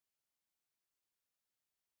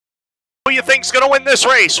Who you think's gonna win this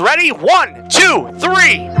race? Ready? 1, 2, 3.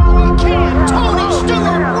 Tony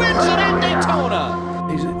Stewart wins it at Daytona.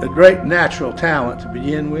 He's a great natural talent to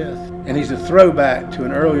begin with, and he's a throwback to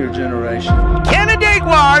an earlier generation. Canandaigua,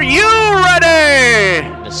 are you ready?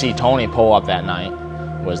 To see Tony pull up that night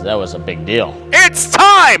was a big deal. It's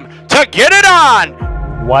time to get it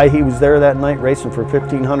on. Why he was there that night racing for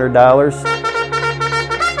 $1,500.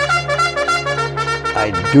 I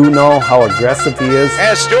do know how aggressive he is.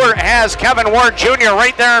 As Stewart has Kevin Ward Jr.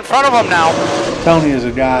 right there in front of him now. Tony is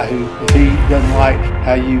a guy who, if he doesn't like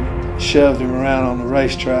how you shoved him around on the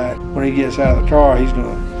racetrack, when he gets out of the car, he's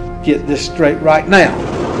going to get this straight right now.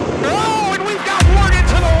 Oh, and we've got Ward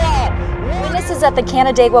into the wall. Witnesses at the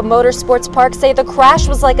Canandaigua Motorsports Park say the crash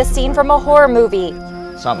was like a scene from a horror movie.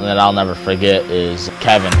 Something that I'll never forget is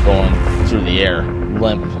Kevin going through the air,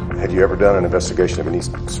 limp. Had you ever done an investigation of any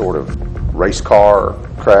sort of race car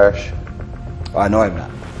crash? No, I've not.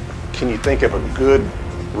 Can you think of a good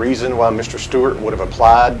reason why Mr. Stewart would have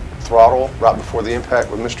applied throttle right before the impact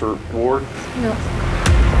with Mr. Ward? No.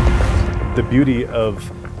 The beauty of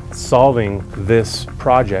solving this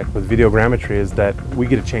project with videogrammetry is that we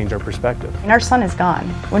get to change our perspective. And our son is gone.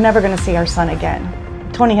 We're never going to see our son again.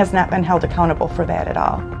 Tony has not been held accountable for that at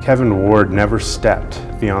all. Kevin Ward never stepped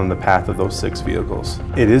beyond the path of those 6 vehicles.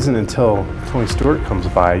 It isn't until Tony Stewart comes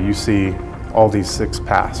by you see all these 6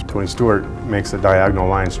 paths. Tony Stewart makes a diagonal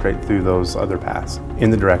line straight through those other paths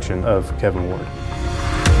in the direction of Kevin Ward.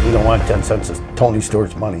 We don't want 10 cents of Tony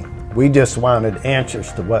Stewart's money. We just wanted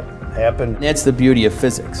answers to what happened. That's the beauty of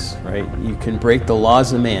physics, right? You can break the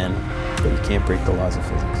laws of man, but you can't break the laws of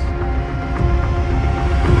physics.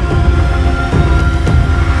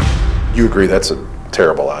 You agree that's a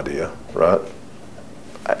terrible idea, right?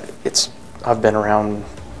 I've been around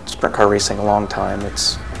sprint car racing a long time.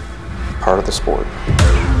 It's part of the sport.